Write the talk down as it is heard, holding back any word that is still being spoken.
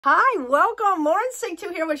Hi, welcome. Lauren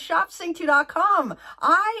Singh2 here with shopsingh2.com.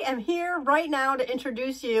 I am here right now to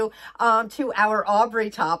introduce you to our Aubrey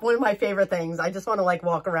top, one of my favorite things. I just want to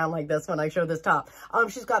walk around like this when I show this top.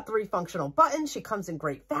 She's got 3 functional buttons. She comes in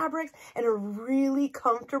great fabrics and a really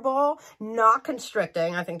comfortable, not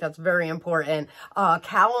constricting, I think that's very important,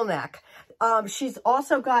 cowl neck. She's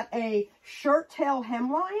also got a shirt tail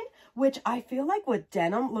hemline, which I feel like with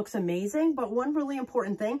denim looks amazing. But one really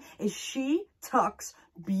important thing is she tucks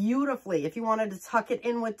beautifully. If you wanted to tuck it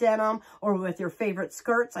in with denim or with your favorite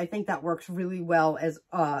skirts, I think that works really well as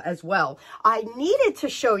well. I needed to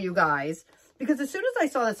show you guys because as soon as I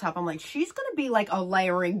saw this top, I'm like, she's going to be like a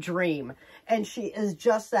layering dream. And she is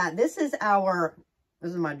just that. This is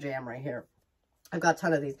my jam right here. I've got a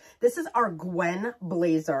ton of these. This is our Gwen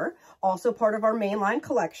blazer, also part of our mainline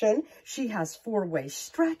collection. She has 4-way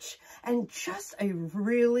stretch and just a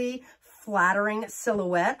really flattering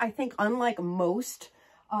silhouette. I think unlike most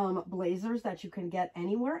blazers that you can get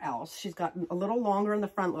anywhere else. She's got a little longer in the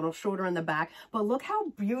front, a little shorter in the back, but look how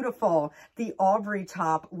beautiful the Aubrey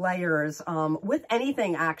top layers with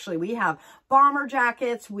anything actually. We have bomber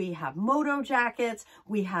jackets, we have moto jackets,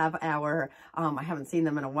 we have our, I haven't seen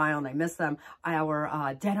them in a while and I miss them,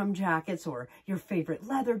 our denim jackets or your favorite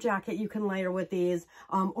leather jacket you can layer with these,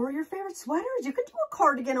 or your favorite sweaters. You could do a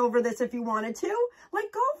cardigan over this if you wanted to. Like,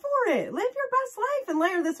 go for it. Live your best life and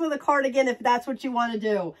layer this with a cardigan if that's what you want to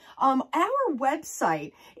do. Our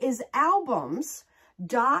website is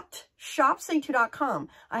albums.shopsingh2.com.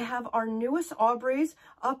 I have our newest Aubreys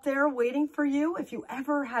up there waiting for you. If you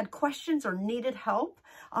ever had questions or needed help,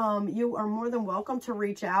 you are more than welcome to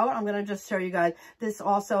reach out. I'm going to just show you guys this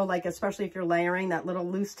also, like, especially if you're layering, that little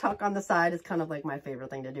loose tuck on the side is kind of like my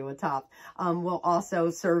favorite thing to do with top. Will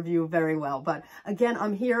also serve you very well. But again,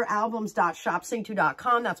 I'm here,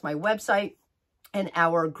 albums.shopsingh2.com. That's my website. And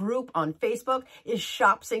our group on Facebook is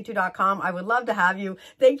shopsingh2.com. I would love to have you.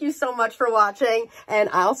 Thank you so much for watching, and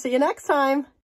I'll see you next time.